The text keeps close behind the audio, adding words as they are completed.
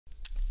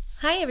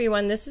Hi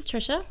everyone, this is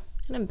Trisha,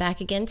 and I'm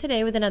back again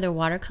today with another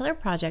watercolor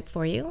project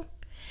for you.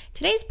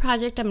 Today's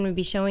project, I'm going to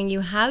be showing you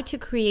how to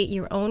create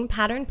your own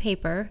pattern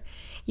paper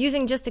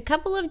using just a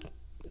couple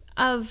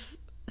of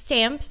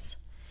stamps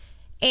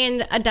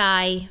and a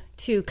die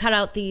to cut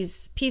out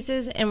these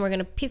pieces, and we're going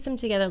to piece them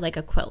together like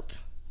a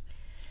quilt.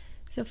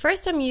 So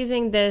first I'm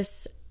using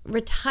this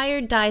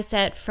retired die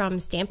set from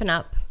Stampin'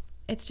 Up.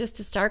 It's just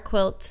a star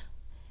quilt,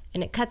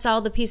 and it cuts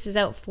all the pieces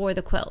out for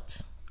the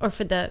quilt, or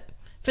for the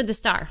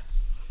star.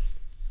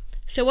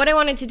 So what I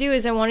wanted to do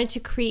is I wanted to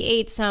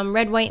create some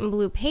red, white, and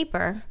blue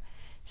paper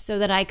so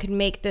that I could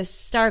make this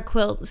star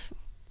quilt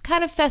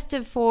kind of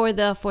festive for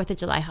the 4th of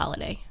July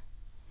holiday.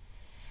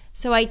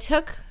 So I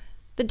took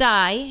the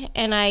die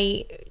and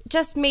I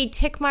just made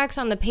tick marks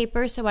on the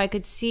paper so I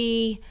could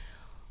see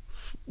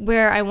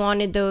where I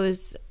wanted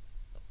those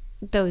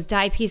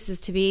die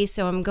pieces to be.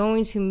 So I'm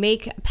going to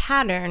make a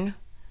pattern,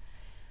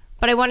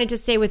 but I wanted to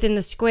stay within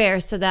the square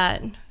so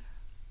that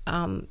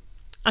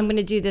I'm going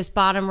to do this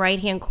bottom right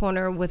hand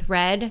corner with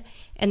red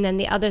and then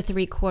the other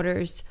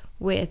 3/4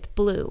 with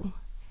blue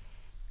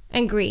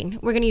and green.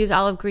 We're going to use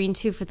olive green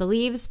too for the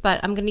leaves, but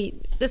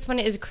this one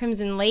is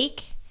Crimson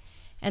Lake,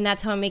 and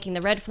that's how I'm making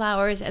the red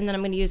flowers, and then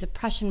I'm going to use a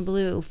Prussian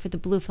blue for the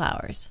blue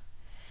flowers.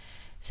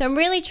 So I'm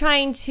really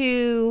trying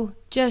to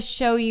just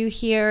show you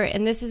here,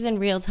 and this is in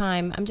real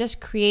time, I'm just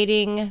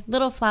creating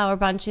little flower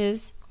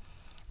bunches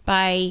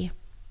by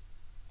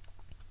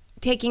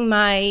taking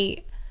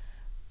my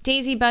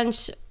daisy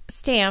bunch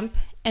stamp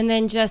and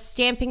then just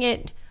stamping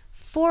it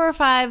 4 or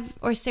 5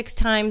 or 6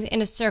 times in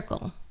a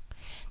circle.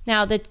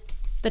 Now the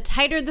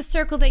tighter the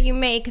circle that you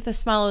make, the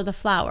smaller the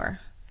flower.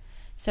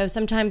 So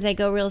sometimes I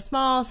go real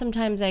small,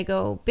 sometimes I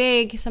go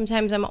big,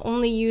 sometimes I'm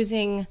only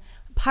using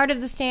part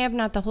of the stamp,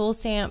 not the whole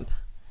stamp.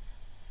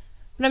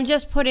 But I'm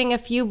just putting a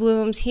few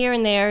blooms here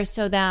and there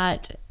so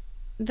that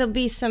there'll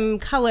be some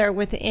color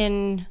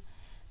within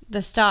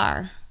the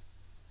star.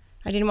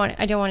 I don't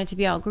want it to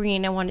be all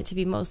green, I want it to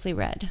be mostly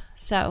red.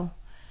 So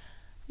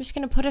I'm just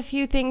going to put a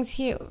few things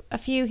here, a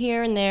few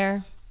here and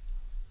there.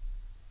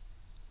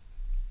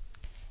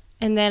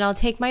 And then I'll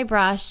take my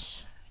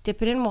brush,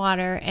 dip it in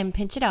water, and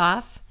pinch it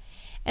off.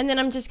 And then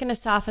I'm just going to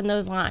soften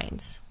those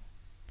lines.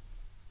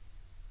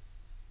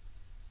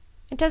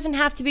 It doesn't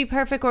have to be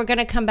perfect. We're going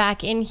to come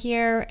back in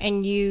here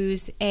and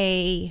use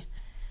a...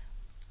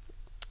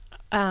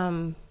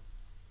 oh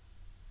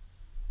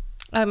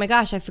my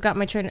gosh, I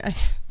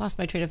lost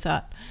my train of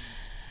thought.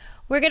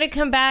 We're going to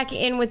come back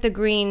in with the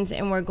greens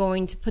and we're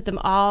going to put them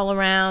all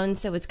around,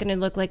 so it's going to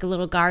look like a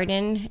little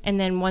garden.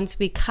 And then once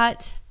we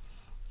cut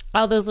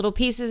all those little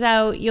pieces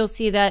out, you'll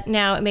see that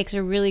now it makes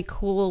a really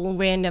cool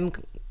random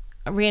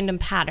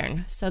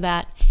pattern, so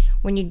that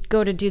when you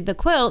go to do the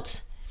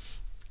quilt,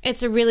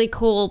 it's a really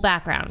cool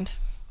background.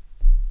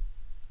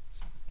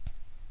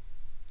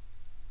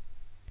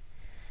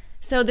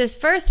 So this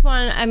first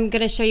one I'm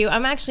going to show you,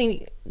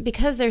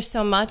 because there's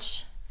so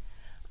much,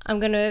 I'm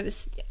gonna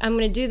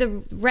do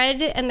the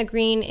red and the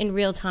green in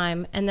real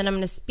time, and then I'm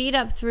gonna speed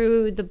up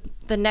through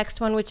the next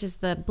one, which is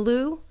the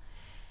blue.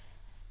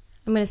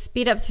 I'm gonna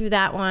speed up through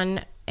that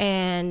one,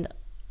 and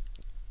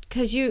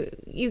because you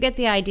get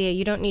the idea,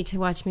 you don't need to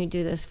watch me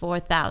do this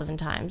 4,000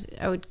 times.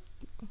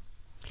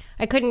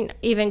 I couldn't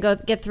even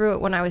get through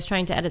it when I was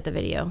trying to edit the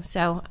video.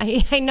 So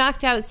I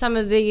knocked out some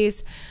of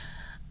these,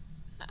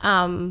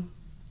 the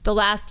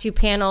last 2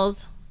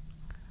 panels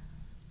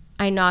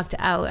I knocked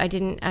out. I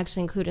didn't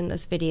actually include in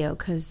this video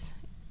because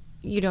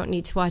you don't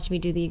need to watch me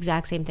do the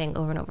exact same thing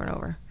over and over and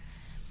over.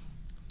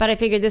 But I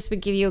figured this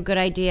would give you a good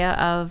idea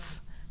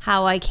of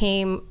how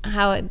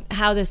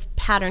this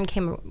pattern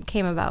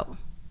came about.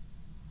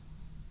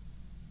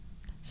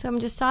 So I'm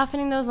just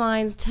softening those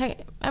lines.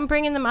 I'm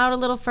bringing them out a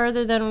little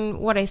further than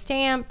what I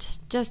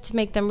stamped, just to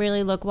make them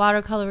really look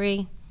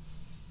watercolory.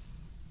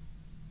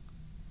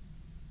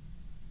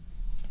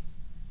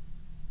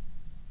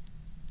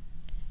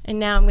 And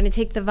now I'm going to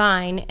take the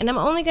vine, and I'm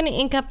only going to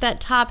ink up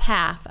that top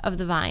half of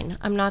the vine.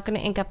 I'm not going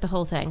to ink up the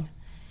whole thing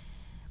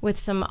with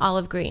some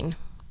olive green.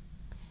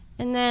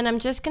 And then I'm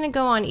just going to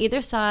go on either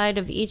side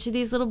of each of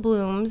these little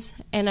blooms,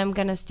 and I'm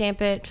going to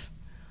stamp it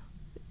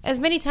as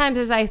many times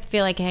as I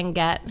feel like I can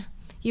get.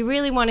 You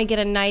really want to get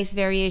a nice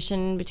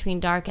variation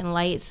between dark and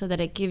light so that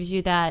it gives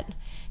you that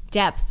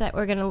depth that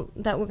we're going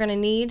to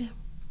need.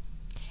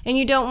 And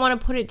you don't want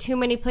to put it too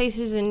many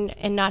places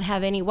and not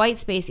have any white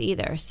space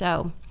either.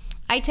 So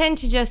I tend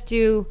to just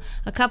do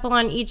a couple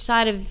on each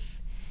side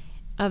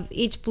of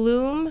each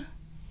bloom,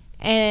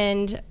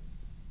 and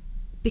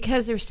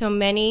because there's so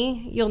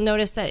many, you'll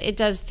notice that it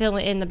does fill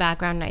in the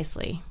background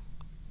nicely.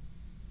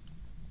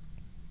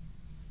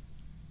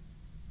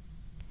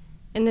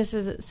 And this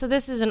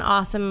is an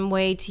awesome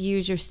way to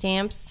use your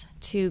stamps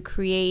to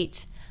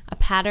create a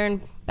pattern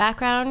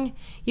background.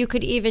 You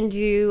could even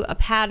do a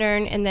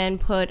pattern and then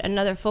put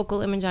another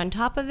focal image on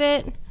top of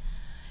it.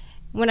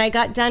 When I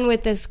got done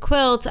with this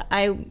quilt,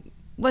 I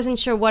wasn't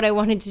sure what I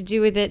wanted to do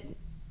with it,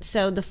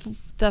 so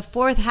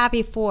the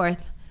Happy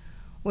 4th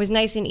was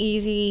nice and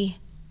easy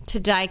to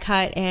die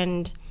cut,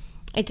 and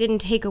it didn't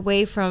take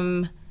away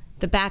from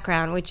the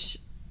background, which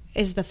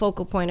is the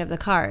focal point of the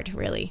card,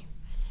 really.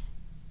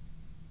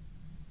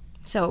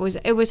 So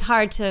it was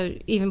hard to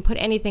even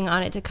put anything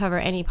on it to cover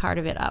any part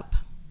of it up.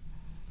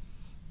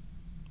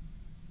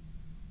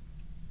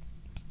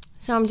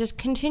 So I'm just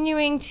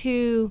continuing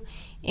to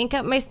ink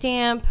up my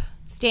stamp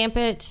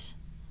it,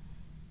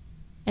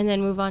 and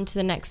then move on to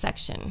the next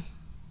section.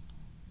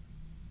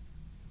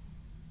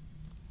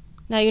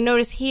 Now you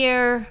notice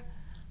here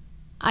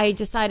I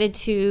decided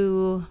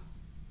to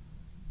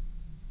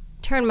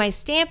turn my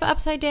stamp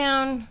upside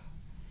down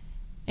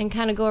and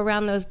kind of go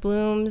around those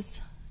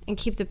blooms and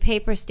keep the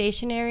paper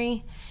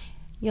stationary.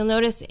 You'll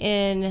notice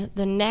in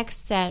the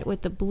next set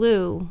with the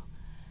blue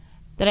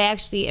that I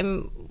actually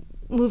am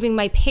moving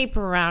my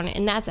paper around,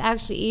 and that's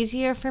actually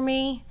easier for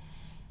me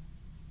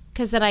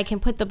because then I can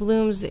put the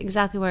blooms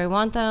exactly where I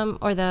want them,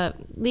 or the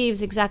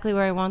leaves exactly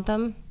where I want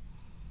them.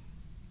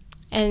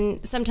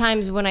 And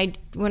sometimes when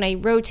I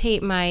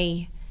rotate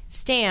my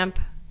stamp,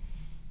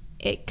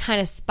 it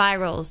kind of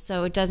spirals,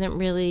 so it doesn't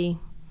really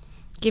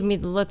give me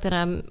the look that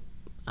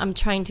I'm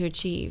trying to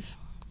achieve.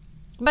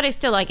 But I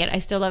still like it. I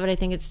still love it. I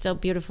think it's still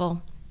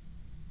beautiful.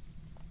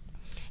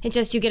 It's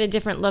just you get a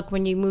different look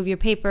when you move your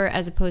paper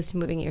as opposed to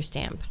moving your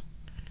stamp.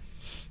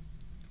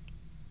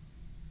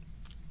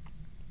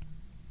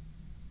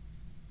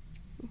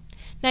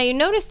 Now you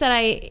notice that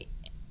I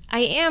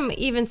am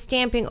even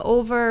stamping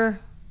over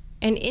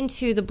and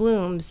into the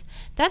blooms.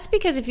 That's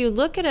because if you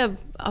look at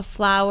a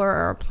flower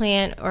or a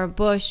plant or a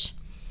bush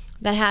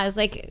that has,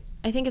 like,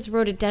 I think it's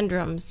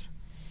rhododendrons,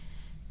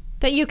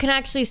 that you can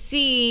actually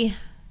see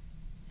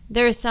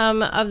there are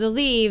some of the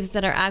leaves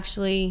that are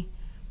actually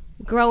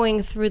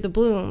growing through the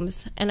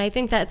blooms, and I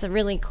think that's a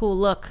really cool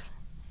look.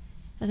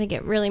 I think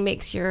it really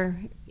makes your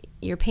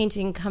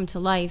painting come to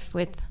life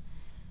with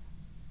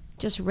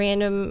just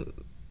random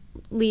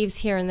leaves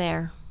here and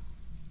there.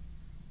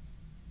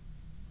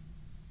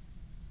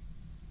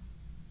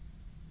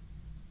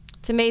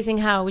 It's amazing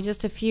how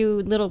just a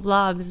few little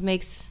blobs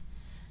makes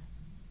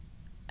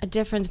a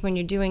difference when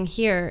you're doing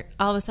here.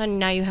 All of a sudden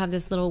now you have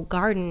this little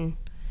garden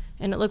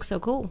and it looks so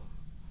cool.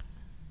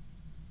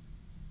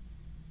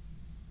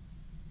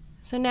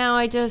 So now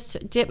I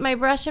just dip my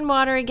brush in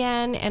water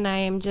again, and I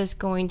am just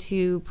going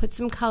to put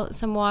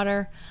some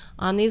water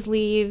on these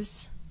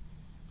leaves,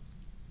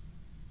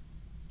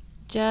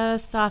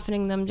 just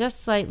softening them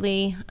just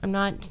slightly. I'm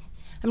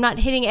not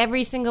hitting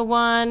every single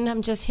one.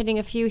 I'm just hitting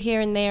a few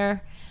here and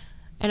there,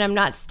 and I'm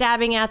not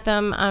stabbing at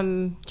them.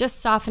 I'm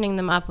just softening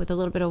them up with a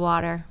little bit of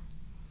water.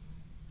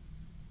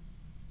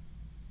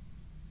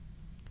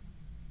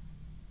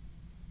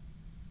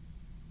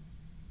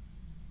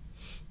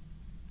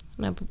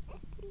 Now,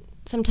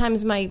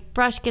 sometimes my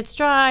brush gets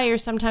dry, or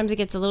sometimes it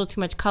gets a little too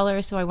much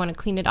color, so I want to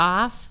clean it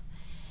off.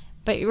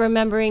 But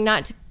remembering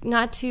not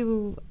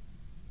to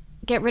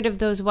get rid of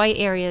those white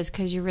areas,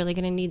 because you're really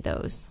going to need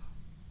those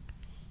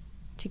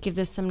to give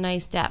this some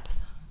nice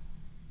depth.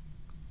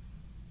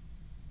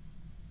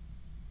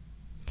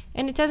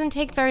 And it doesn't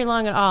take very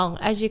long at all.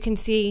 As you can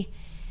see,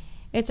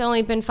 it's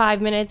only been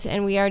 5 minutes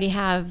and we already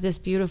have this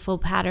beautiful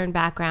pattern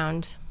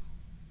background.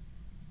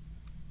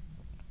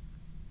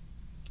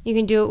 You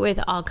can do it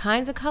with all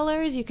kinds of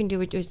colors. You can do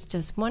it with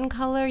just one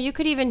color. You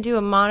could even do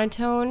a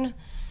monotone,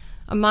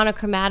 a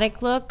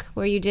monochromatic look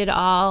where you did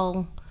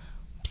all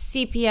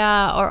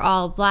sepia or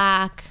all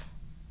black,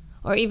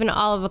 or even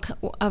all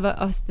of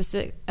a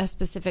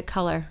specific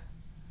color.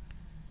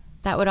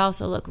 That would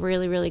also look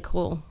really, really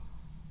cool.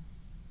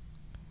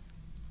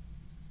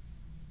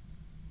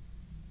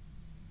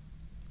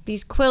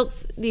 These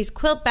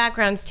quilt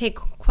backgrounds take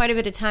quite a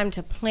bit of time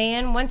to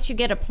plan. Once you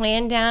get a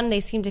plan down,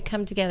 they seem to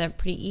come together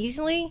pretty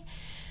easily,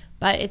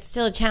 but it's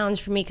still a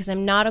challenge for me because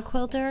I'm not a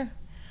quilter.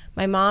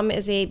 My mom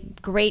is a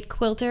great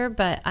quilter,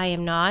 but I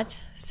am not.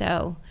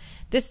 So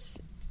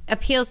this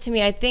appeals to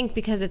me, I think,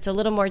 because it's a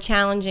little more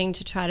challenging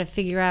to try to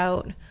figure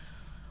out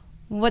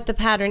what the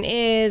pattern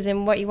is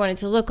and what you want it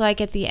to look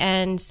like at the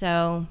end.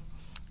 So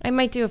I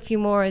might do a few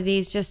more of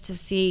these just to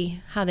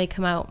see how they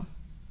come out.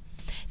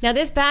 Now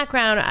this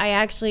background,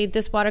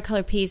 this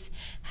watercolor piece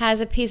has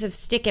a piece of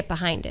stick it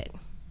behind it,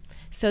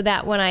 so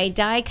that when I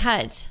die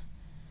cut,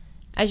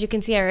 as you can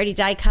see I already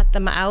die cut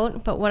them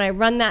out, but when I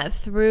run that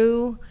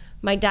through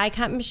my die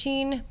cut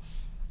machine,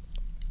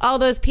 all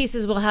those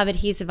pieces will have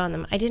adhesive on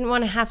them. I didn't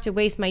want to have to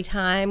waste my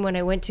time when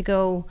I went to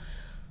go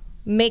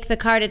make the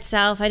card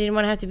itself. I didn't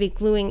want to have to be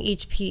gluing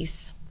each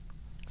piece.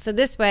 So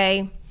this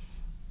way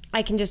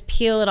I can just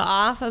peel it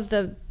off of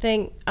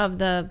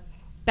the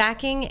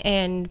backing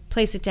and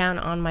place it down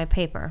on my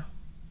paper.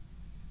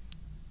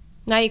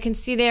 Now you can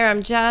see there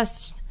I'm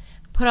just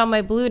put all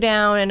my blue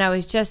down, and I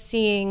was just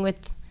seeing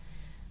with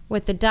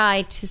the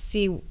die to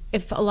see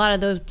if a lot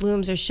of those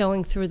blooms are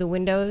showing through the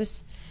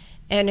windows,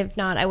 and if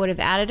not I would have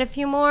added a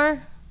few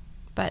more,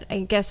 but I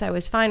guess I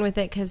was fine with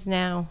it because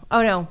now,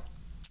 oh no,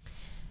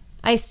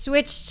 I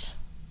switched,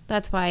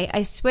 that's why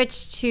I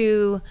switched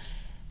to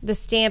the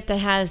stamp that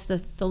has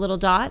the little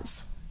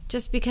dots,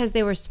 just because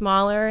they were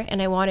smaller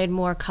and I wanted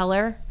more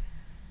color.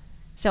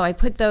 So I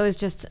put those,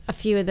 just a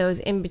few of those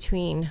in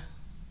between.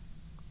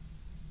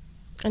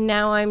 And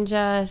now I'm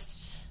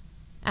just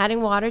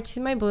adding water to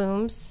my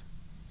blooms.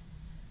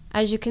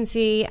 As you can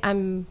see,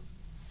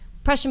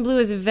 Prussian blue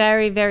is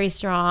very, very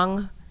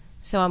strong,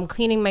 so I'm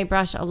cleaning my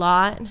brush a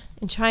lot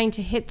and trying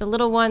to hit the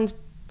little ones,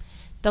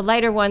 the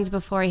lighter ones,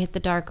 before I hit the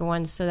darker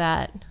ones so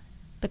that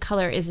the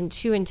color isn't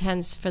too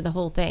intense for the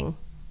whole thing.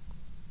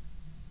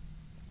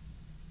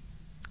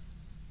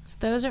 So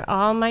those are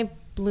all my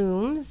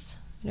blooms.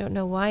 I don't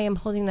know why I'm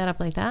holding that up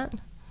like that.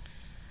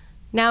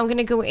 Now I'm going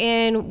to go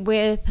in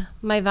with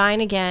my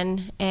vine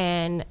again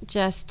and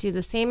just do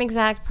the same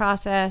exact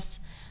process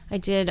I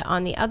did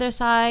on the other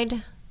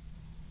side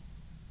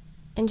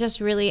and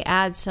just really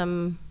add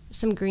some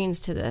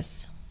greens to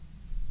this.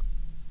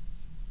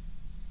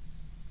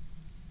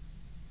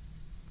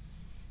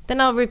 Then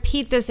I'll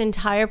repeat this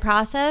entire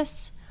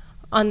process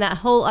on that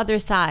whole other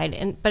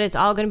side, but it's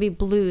all going to be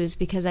blues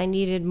because I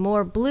needed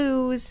more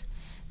blues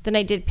than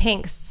I did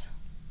pinks.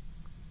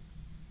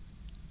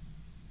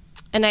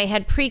 And I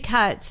had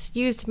pre-cut,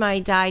 used my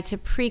die to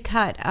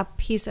pre-cut a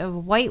piece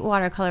of white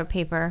watercolor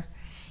paper,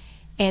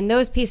 and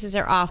those pieces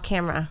are off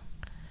camera.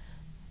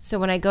 So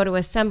when I go to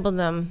assemble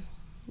them,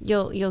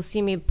 you'll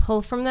see me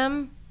pull from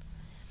them.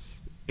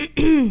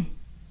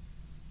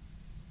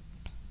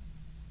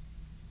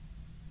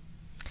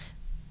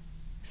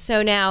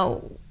 So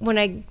now when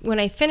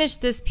I finish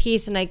this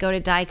piece and I go to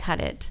die cut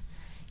it,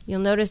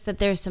 you'll notice that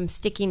there's some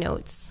sticky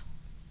notes.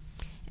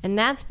 And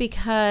that's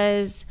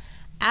because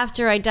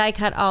after I die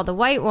cut all the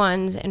white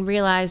ones and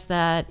realized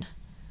that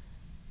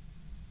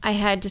I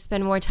had to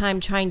spend more time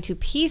trying to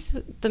piece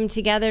them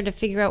together to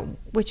figure out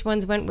which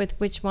ones went with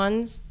which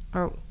ones,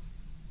 or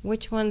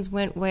which ones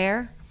went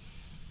where,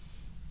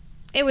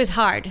 it was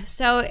hard.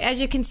 So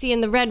as you can see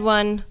in the red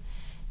one,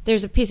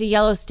 there's a piece of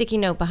yellow sticky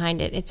note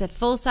behind it. It's a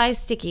full-size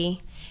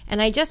sticky,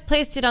 and I just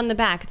placed it on the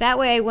back. That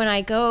way when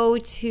I go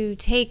to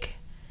take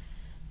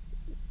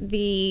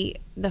the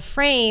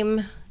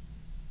frame,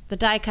 the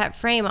die cut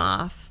frame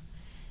off,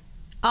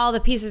 all the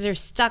pieces are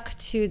stuck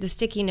to the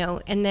sticky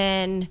note, and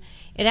then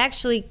it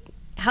actually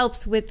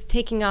helps with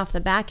taking off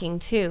the backing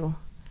too.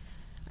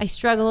 I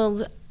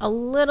struggled a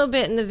little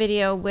bit in the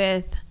video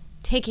with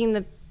taking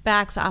the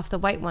backs off the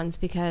white ones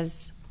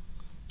because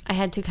I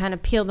had to kind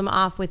of peel them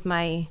off with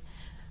my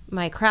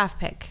craft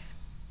pick.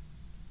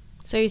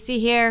 So you see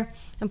here,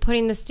 I'm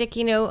putting the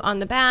sticky note on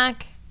the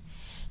back.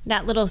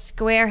 That little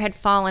square had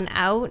fallen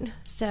out,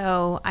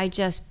 so I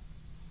just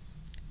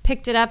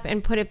picked it up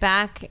and put it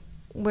back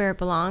where it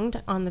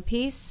belonged on the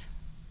piece.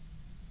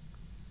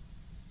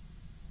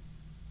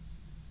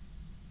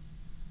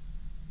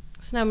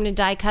 So now I'm going to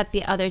die cut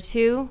the other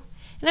two,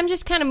 and I'm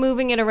just kind of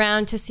moving it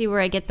around to see where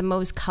I get the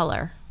most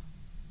color.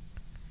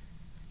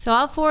 So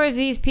all four of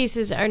these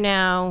pieces are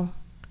now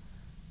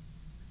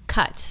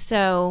cut.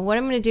 So what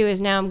I'm going to do is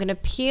now I'm going to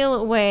peel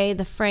away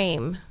the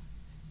frame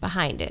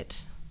behind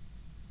it.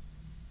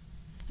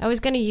 I was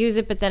going to use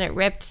it, but then it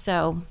ripped,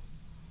 so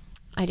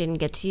I didn't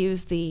get to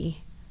use the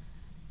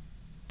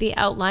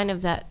outline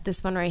of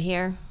this one right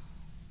here.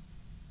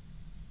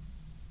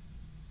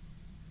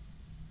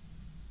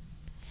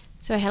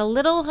 So I had a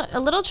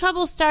little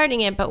trouble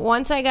starting it, but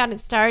once I got it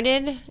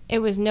started, it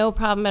was no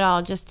problem at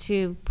all just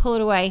to pull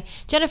it away.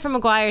 Jennifer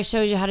McGuire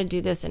shows you how to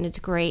do this, and it's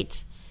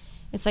great.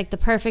 It's like the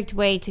perfect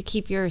way to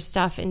keep your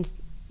stuff in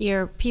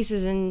your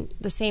pieces in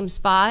the same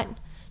spot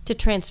to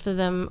transfer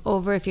them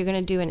over if you're going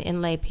to do an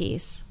inlay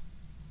piece.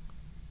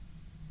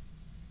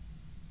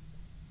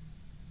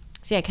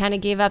 See, I kind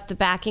of gave up. The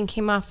backing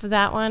came off of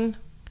that one.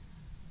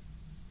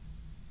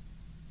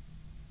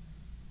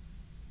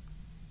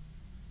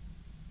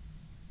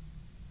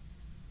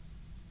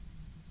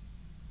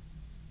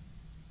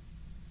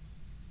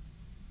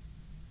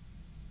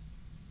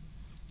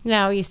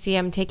 Now you see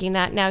I'm taking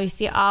that. Now you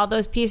see all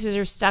those pieces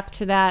are stuck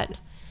to that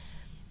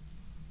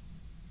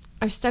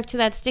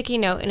sticky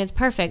note, and it's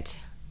perfect.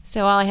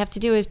 So all I have to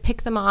do is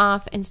pick them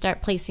off and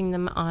start placing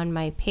them on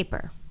my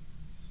paper.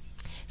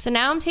 So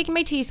now I'm taking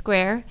my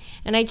T-square,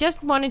 and I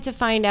just wanted to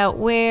find out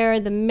where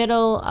the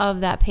middle of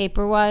that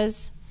paper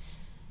was.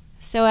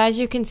 So as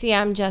you can see,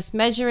 I'm just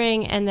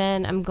measuring, and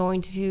then I'm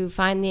going to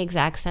find the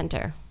exact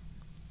center.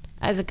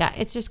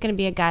 It's just going to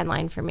be a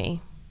guideline for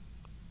me.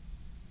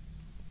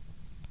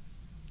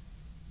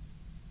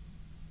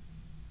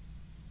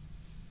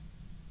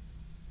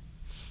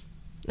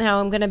 Now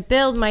I'm going to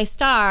build my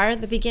star,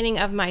 the beginning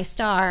of my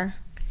star,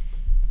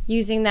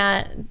 using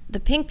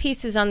the pink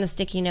pieces on the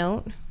sticky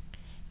note,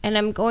 and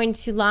I'm going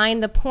to line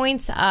the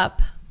points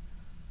up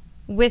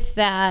with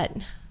that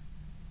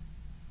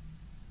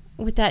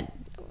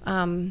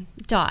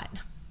dot,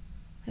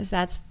 because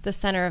that's the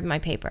center of my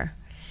paper.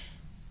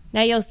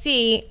 Now you'll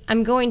see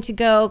I'm going to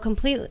go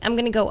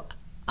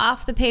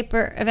off the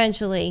paper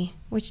eventually,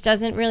 which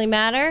doesn't really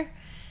matter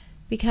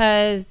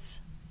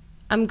because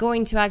I'm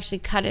going to actually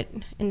cut it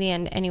in the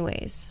end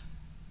anyways.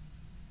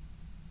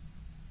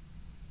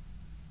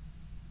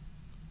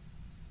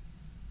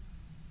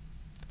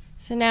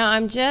 So now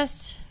I'm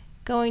just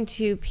going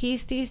to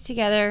piece these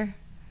together,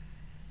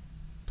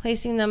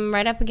 placing them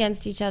right up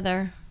against each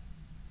other.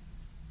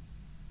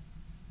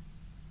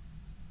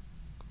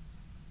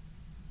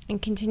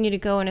 and continue to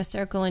go in a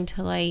circle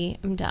until I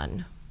am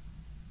done.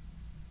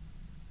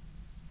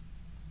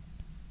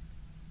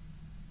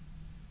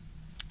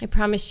 I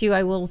promise you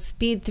I will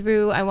speed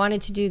through. I wanted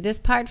to do this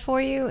part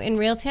for you in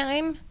real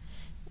time,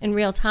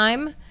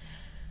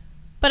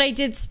 but I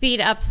did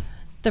speed up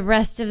the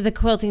rest of the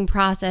quilting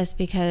process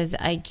because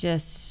I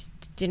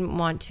just didn't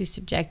want to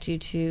subject you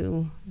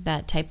to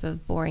that type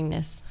of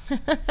boringness.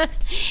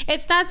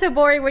 It's not so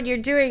boring when you're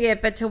doing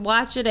it, but to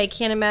watch it, I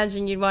can't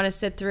imagine you'd want to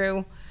sit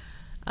through.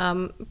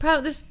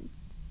 This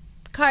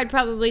card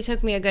probably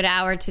took me a good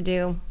hour to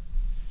do.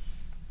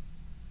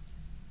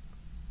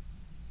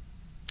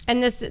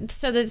 And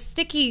so the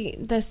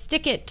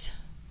Stick-It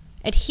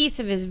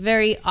adhesive is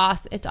very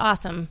awesome. It's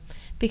awesome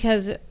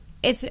because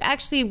it's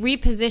actually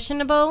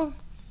repositionable.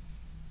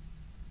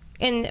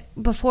 And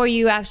before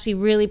you actually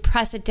really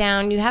press it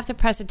down, you have to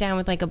press it down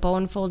with like a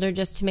bone folder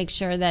just to make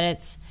sure that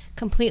it's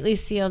completely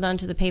sealed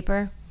onto the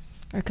paper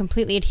or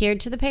completely adhered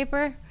to the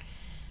paper.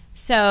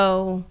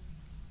 So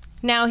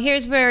now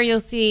here's where you'll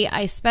see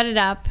I sped it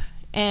up,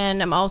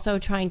 and I'm also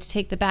trying to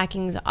take the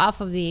backings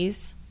off of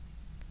these.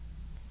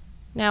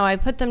 Now I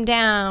put them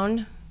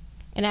down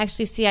and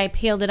actually see I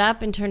peeled it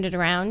up and turned it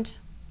around,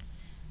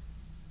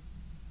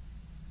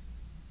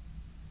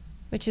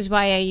 which is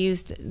why I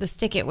used the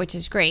Stick-It, which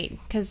is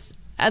great, because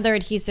other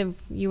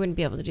adhesive, you wouldn't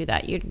be able to do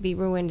that. You'd be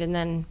ruined, and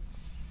then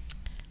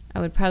I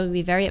would probably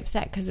be very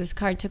upset because this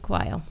card took a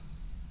while.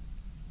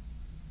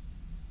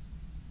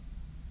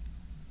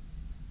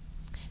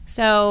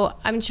 So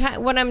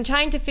what I'm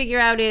trying to figure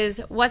out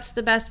is what's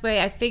the best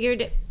way. I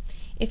figured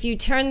if you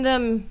turn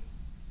them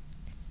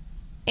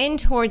in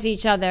towards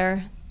each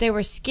other, they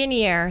were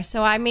skinnier,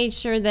 so I made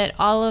sure that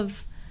all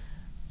of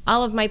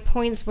my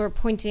points were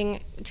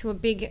pointing to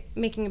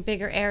making a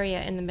bigger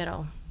area in the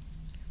middle.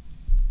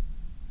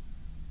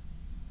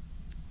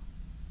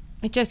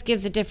 It just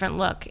gives a different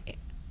look.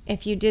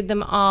 If you did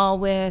them all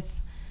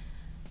with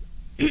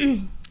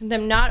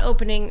them not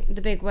opening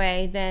the big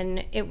way,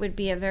 then it would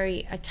be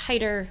a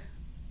tighter,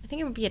 I think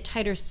it would be a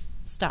tighter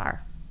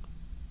star.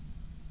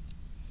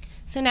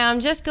 So now I'm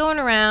just going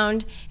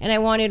around, and I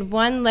wanted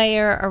one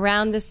layer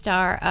around the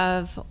star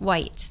of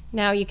white.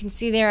 Now you can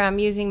see there I'm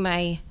using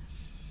my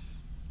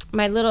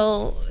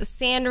little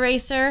sand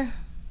eraser.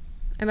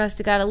 I must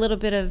have got a little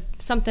bit of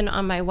something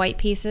on my white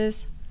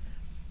pieces,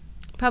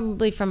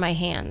 probably from my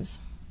hands.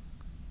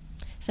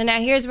 So now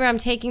here's where I'm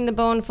taking the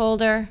bone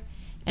folder,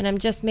 and I'm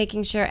just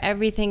making sure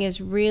everything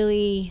is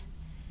really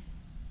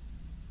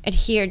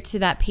adhered to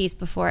that piece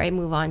before I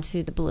move on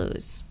to the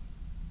blues.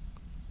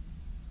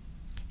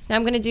 So now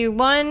I'm going to do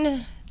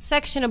one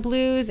section of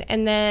blues,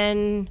 and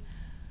then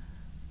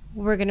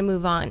we're going to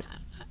move on.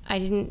 I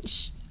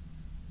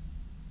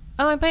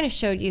might have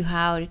showed you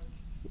how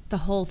the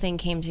whole thing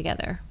came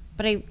together,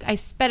 but I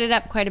sped it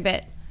up quite a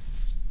bit.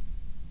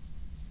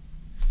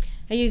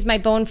 I used my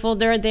bone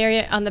folder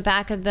there on the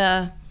back of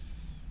the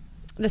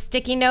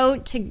sticky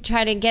note to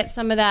try to get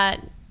some of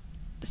that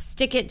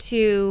Stick-It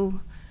to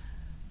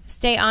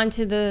stay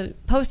onto the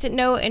Post-it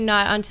note and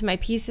not onto my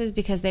pieces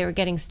because they were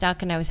getting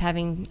stuck and I was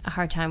having a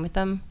hard time with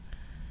them.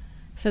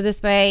 So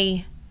this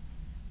way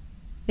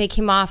they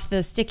came off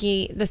the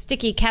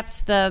sticky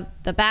kept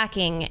the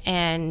backing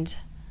and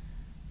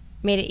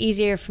made it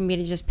easier for me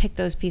to just pick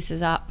those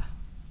pieces up.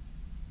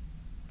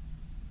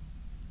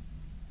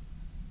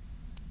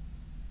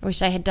 I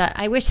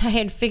wish I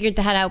had figured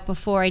that out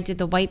before I did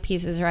the white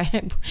pieces, or I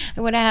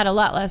would have had a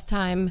lot less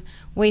time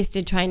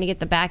wasted trying to get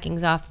the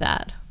backings off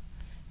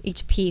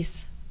each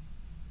piece.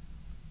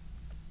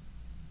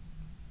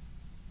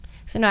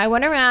 So now I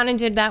went around and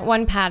did that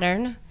one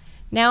pattern.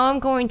 Now I'm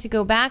going to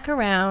go back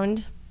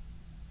around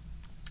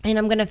and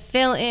I'm going to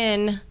fill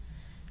in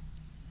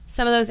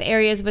some of those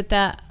areas with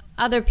the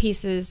other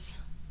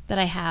pieces that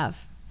I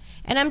have.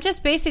 And I'm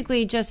just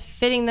basically just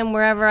fitting them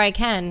wherever I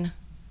can.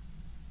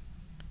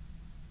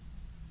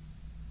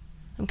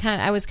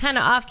 I was kind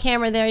of off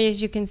camera there,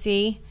 as you can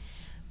see,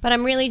 but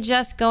I'm really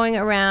just going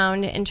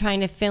around and trying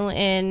to fill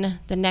in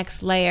the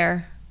next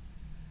layer.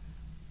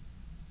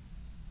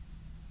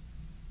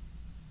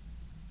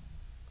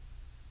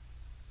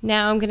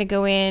 Now I'm going to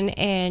go in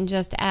and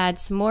just add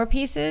some more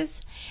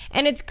pieces.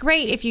 And it's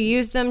great if you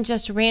use them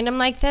just random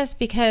like this,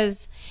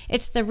 because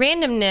it's the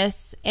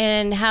randomness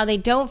and how they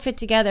don't fit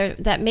together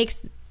that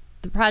makes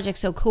the project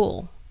so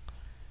cool.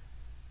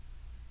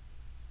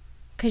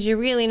 Because you're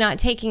really not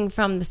taking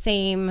from the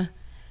same,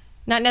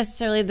 not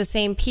necessarily the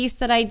same piece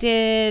that I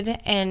did,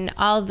 and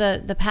all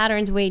the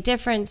patterns way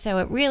different. So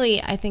it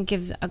really, I think,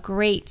 gives a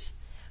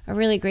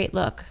really great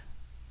look.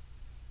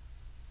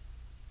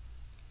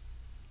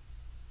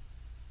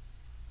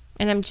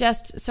 And I'm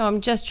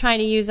just trying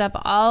to use up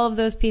all of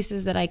those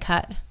pieces that I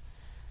cut.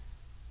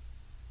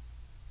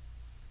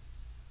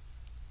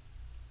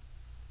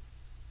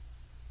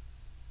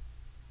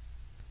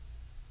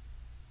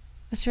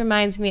 This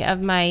reminds me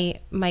of my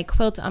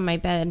quilt on my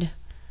bed,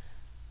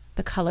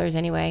 the colors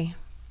anyway,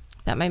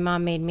 that my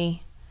mom made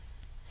me.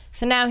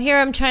 So now here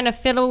I'm trying to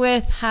fiddle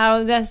with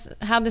how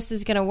this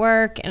is going to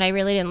work, and I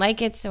really didn't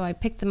like it, so I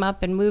picked them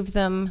up and moved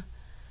them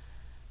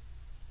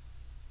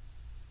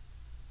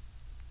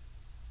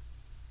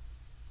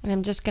And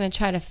I'm just going to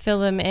try to fill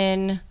them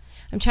in.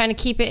 I'm trying to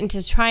keep it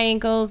into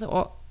triangles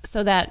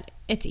so that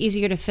it's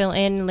easier to fill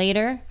in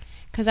later.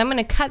 Because I'm going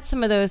to cut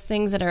some of those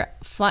things that are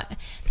flat,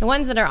 the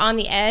ones that are on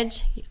the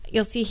edge.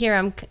 You'll see here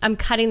I'm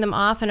cutting them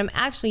off, and I'm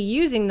actually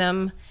using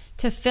them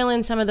to fill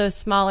in some of those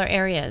smaller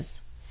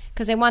areas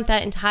because I want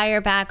that entire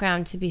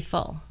background to be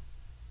full.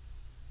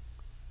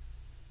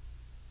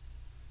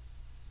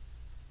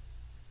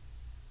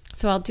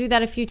 So I'll do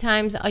that a few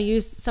times. I'll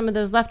use some of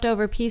those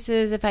leftover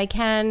pieces if I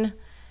can,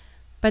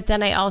 but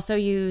then I also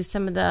use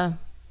some of the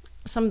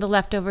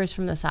leftovers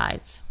from the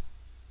sides.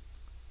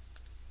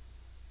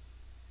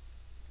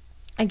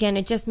 Again,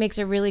 it just makes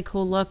a really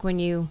cool look when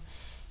you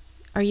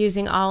are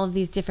using all of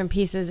these different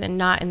pieces and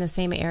not in the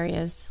same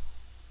areas.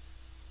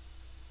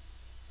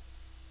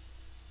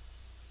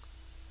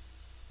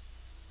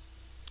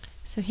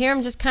 So here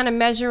I'm just kind of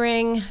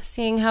measuring,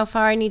 seeing how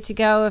far I need to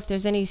go, if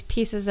there's any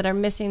pieces that are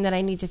missing that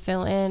I need to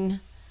fill in.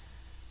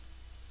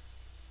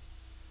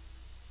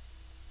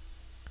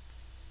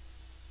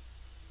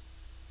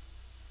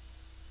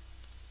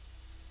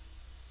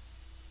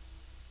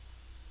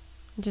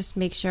 Just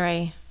make sure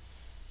I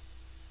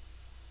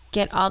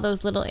get all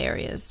those little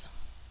areas.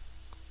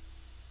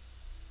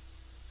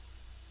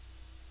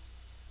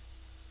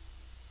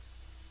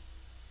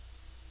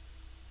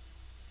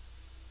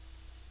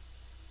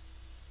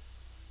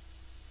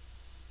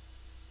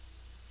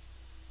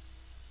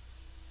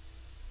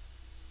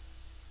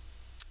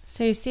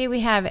 So you see we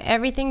have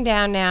everything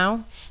down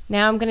now.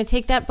 Now I'm going to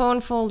take that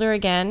bone folder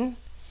again,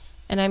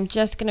 and I'm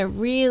just going to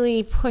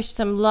really push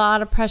a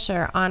lot of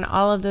pressure on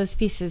all of those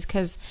pieces,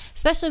 because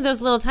especially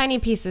those little tiny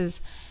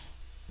pieces,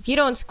 if you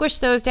don't squish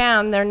those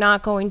down, they're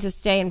not going to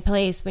stay in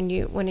place when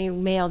you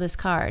mail this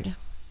card.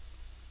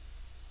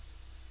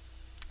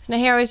 So now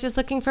here I was just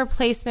looking for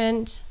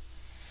placement.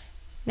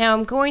 Now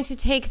I'm going to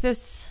take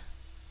this,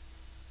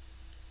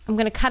 I'm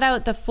going to cut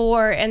out the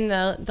 4 and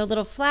the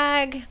little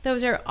flag.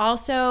 Those are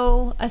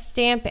also a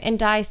stamp and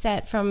die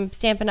set from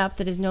Stampin' Up!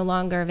 That is no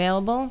longer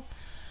available.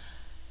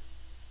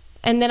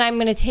 And then I'm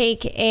going to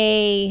take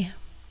a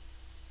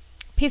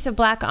piece of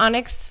black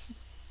onyx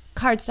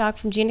cardstock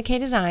from Gina K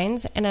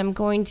Designs, and I'm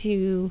going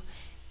to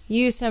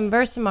use some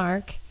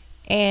Versamark,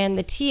 and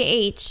the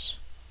TH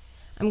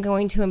I'm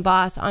going to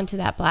emboss onto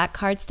that black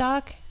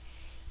cardstock,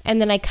 and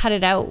then I cut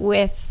it out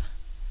with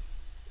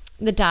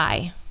the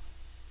die.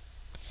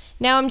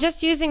 Now I'm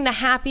just using the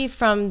Happy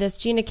from this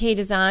Gina K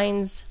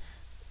Designs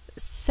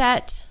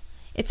set.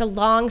 It's a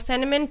long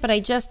sentiment, but I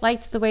just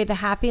liked the way the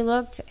Happy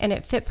looked, and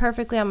it fit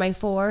perfectly on my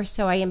 4,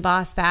 so I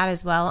embossed that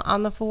as well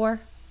on the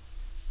 4.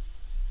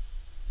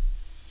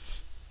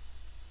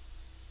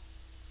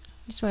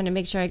 Just wanted to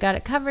make sure I got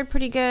it covered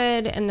pretty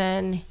good, and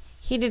then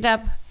heat it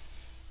up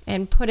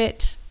and put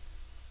it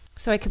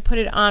so I could put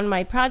it on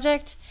my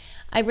project.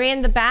 I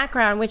ran the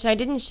background, which I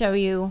didn't show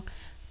you,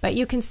 but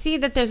you can see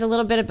that there's a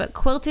little bit of a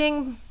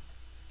quilting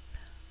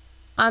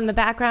on the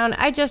background.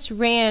 I just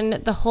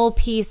ran the whole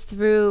piece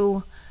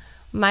through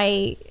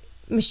my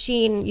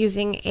machine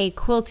using a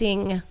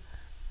quilting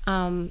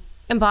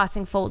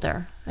embossing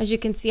folder. As you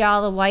can see,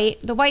 all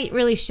the white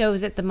really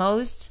shows it the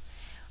most,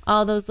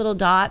 all those little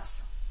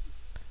dots.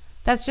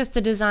 That's just the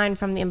design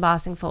from the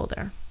embossing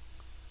folder.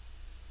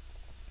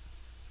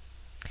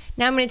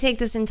 Now I'm going to take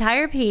this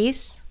entire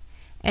piece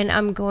and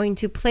I'm going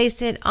to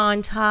place it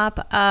on top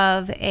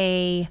of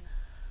a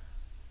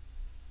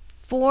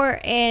 4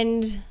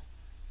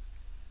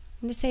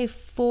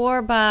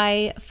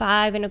 by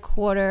 5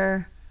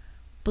 1/4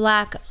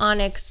 black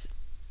onyx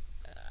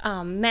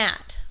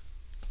mat.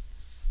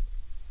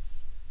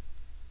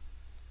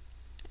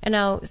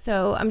 And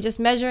so I'm just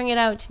measuring it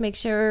out to make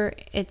sure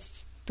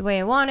it's the way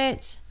I want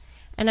it.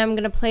 And I'm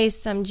going to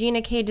place some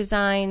Gina K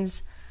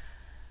Designs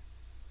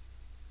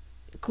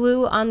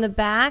glue on the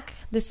back.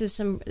 This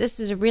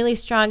is a really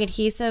strong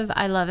adhesive.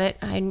 I love it.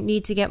 I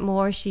need to get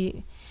more.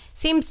 She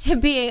seems to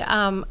be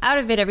out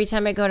of it every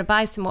time I go to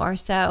buy some more.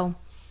 So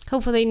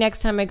hopefully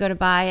next time I go to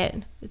buy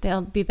it,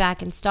 they'll be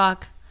back in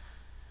stock.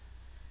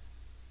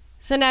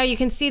 So now you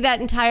can see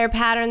that entire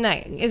pattern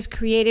that is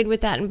created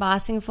with that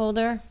embossing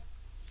folder.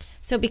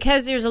 So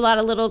because there's a lot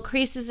of little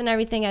creases and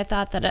everything, I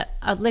thought that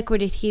a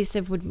liquid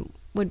adhesive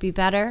would be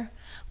better.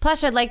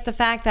 Plus, I like the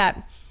fact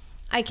that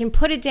I can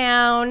put it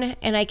down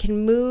and I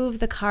can move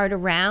the card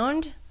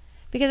around,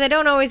 because I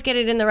don't always get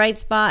it in the right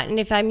spot. And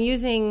if I'm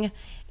using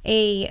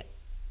a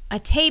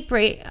tape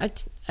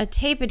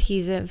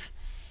adhesive,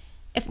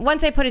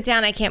 once I put it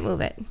down, I can't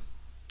move it.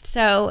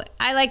 So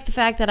I like the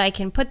fact that I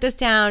can put this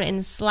down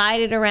and slide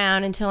it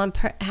around until I'm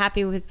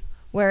happy with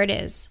where it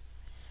is.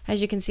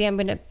 As you can see, I'm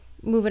going to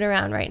move it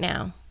around right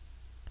now.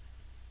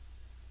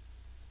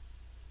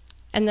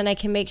 And then I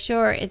can make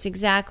sure it's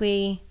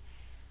exactly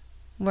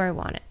where I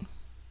want it.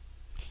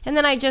 And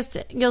then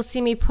you'll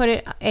see me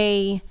put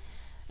a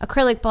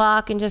acrylic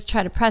block and just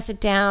try to press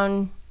it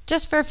down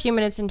just for a few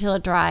minutes until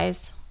it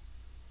dries.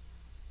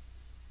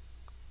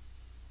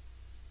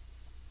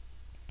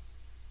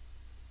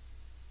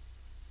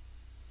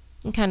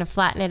 And kind of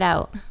flatten it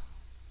out.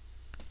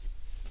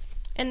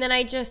 And then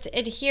I just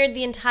adhered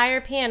the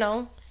entire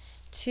panel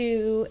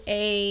to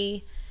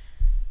a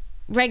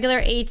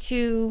regular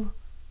A2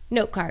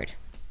 note card.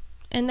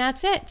 And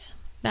that's it.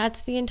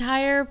 That's the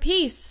entire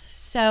piece.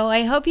 So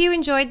I hope you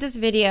enjoyed this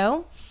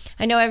video.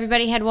 I know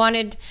everybody had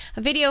wanted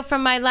a video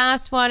from my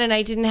last one and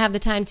I didn't have the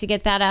time to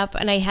get that up,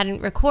 and I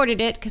hadn't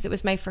recorded it because it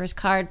was my first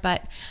card,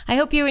 but I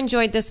hope you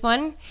enjoyed this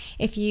one.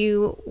 If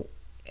you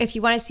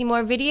want to see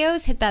more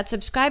videos, hit that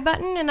subscribe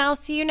button and I'll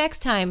see you next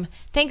time.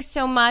 Thanks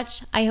so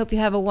much. I hope you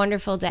have a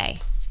wonderful day.